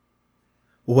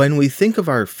When we think of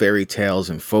our fairy tales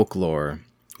and folklore,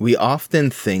 we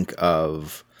often think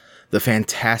of the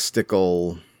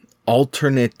fantastical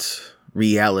alternate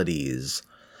realities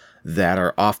that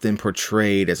are often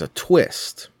portrayed as a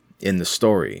twist in the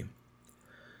story.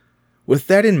 With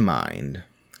that in mind,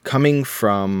 coming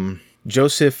from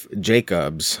Joseph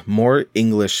Jacobs' More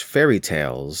English Fairy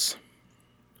Tales,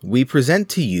 we present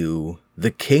to you The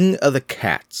King of the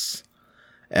Cats,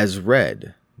 as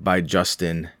read by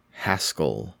Justin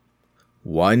Haskell.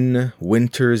 One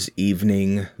winter's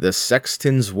evening, the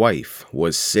sexton's wife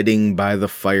was sitting by the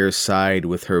fireside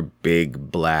with her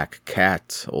big black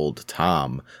cat, Old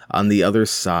Tom, on the other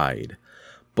side,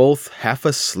 both half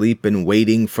asleep and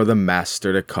waiting for the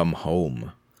master to come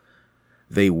home.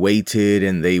 They waited,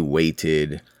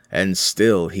 and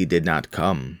still he did not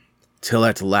come, till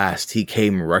at last he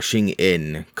came rushing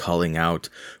in, calling out,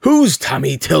 "Who's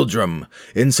Tommy Tildrum?"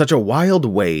 in such a wild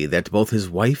way that both his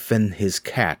wife and his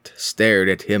cat stared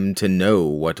at him to know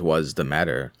what was the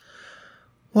matter.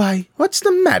 "Why, what's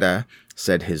the matter?"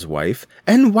 said his wife,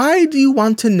 "and why do you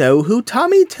want to know who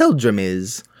Tommy Tildrum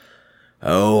is?"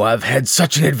 "Oh, I've had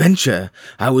such an adventure.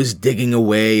 I was digging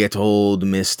away at old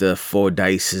Mr.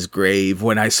 Fordyce's grave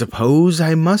when I suppose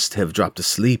I must have dropped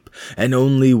asleep and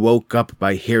only woke up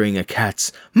by hearing a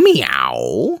cat's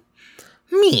meow.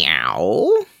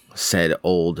 Meow, said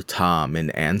old Tom in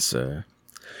answer.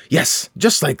 Yes,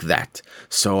 just like that.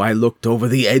 So I looked over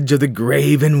the edge of the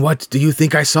grave, and what do you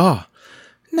think I saw?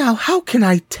 Now, how can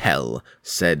I tell?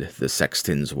 Said the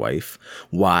sexton's wife.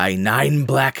 Why, 9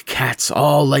 black cats,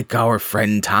 all like our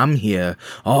friend Tom here,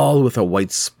 all with a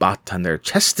white spot on their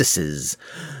chestises.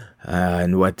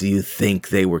 And what do you think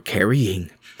they were carrying?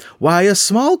 Why, a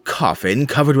small coffin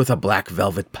covered with a black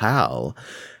velvet pall.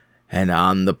 And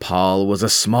on the pall was a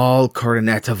small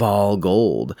coronet of all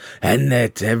gold, and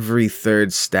at every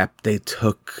third step they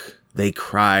took, they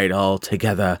cried all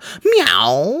together,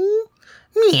 Meow!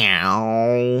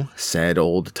 Meow, said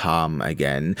old Tom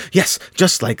again. Yes,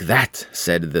 just like that,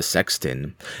 said the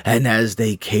sexton. And as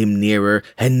they came nearer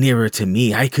and nearer to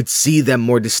me, I could see them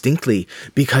more distinctly,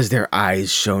 because their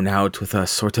eyes shone out with a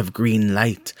sort of green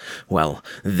light. Well,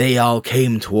 they all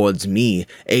came towards me,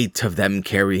 8 of them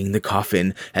carrying the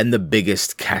coffin, and the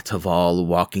biggest cat of all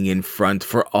walking in front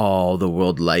for all the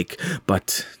world like.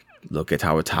 But look at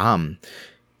our Tom.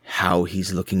 How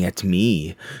he's looking at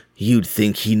me. You'd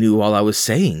think he knew all I was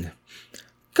saying.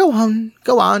 Go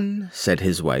on, said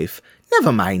his wife.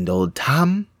 Never mind, old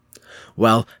Tom.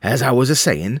 Well, as I was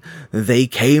a-saying, they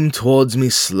came towards me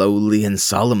slowly and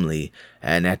solemnly,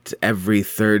 and at every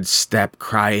third step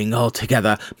crying all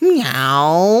together,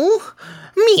 Meow,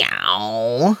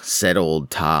 meow, said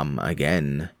old Tom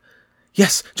again.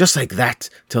 Yes, just like that,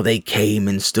 till they came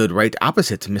and stood right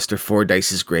opposite Mr.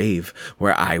 Fordyce's grave,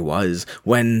 where I was,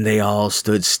 when they all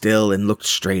stood still and looked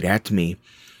straight at me.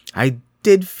 I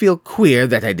did feel queer,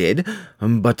 that I did,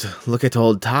 but look at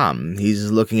old Tom, he's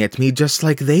looking at me just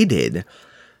like they did.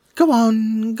 Go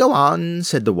on,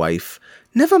 said the wife.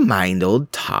 Never mind old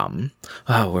Tom.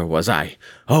 Where was I?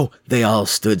 Oh, they all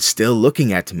stood still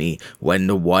looking at me, when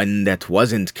the one that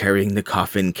wasn't carrying the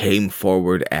coffin came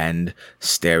forward and,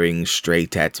 staring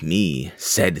straight at me,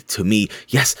 said to me,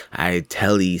 yes, I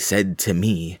tell 'ee, said to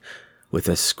me, with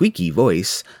a squeaky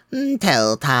voice,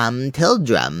 Tell Tom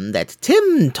Tildrum that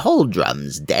Tim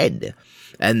Toldrum's dead.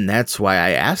 And that's why I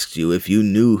asked you if you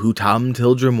knew who Tom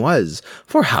Tildrum was,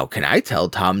 for how can I tell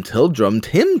Tom Tildrum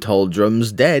Tim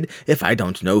Toldrum's dead if I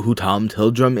don't know who Tom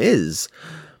Tildrum is?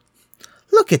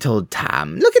 Look at old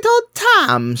Tom,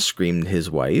 screamed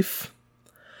his wife.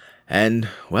 And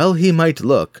well he might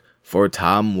look, for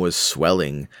Tom was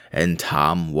swelling, and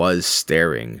Tom was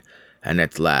staring. And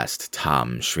at last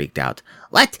Tom shrieked out,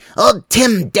 What, old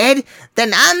Tim dead?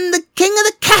 Then I'm the king of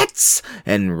the cats!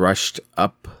 And rushed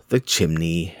up the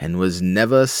chimney and was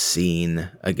never seen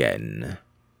again.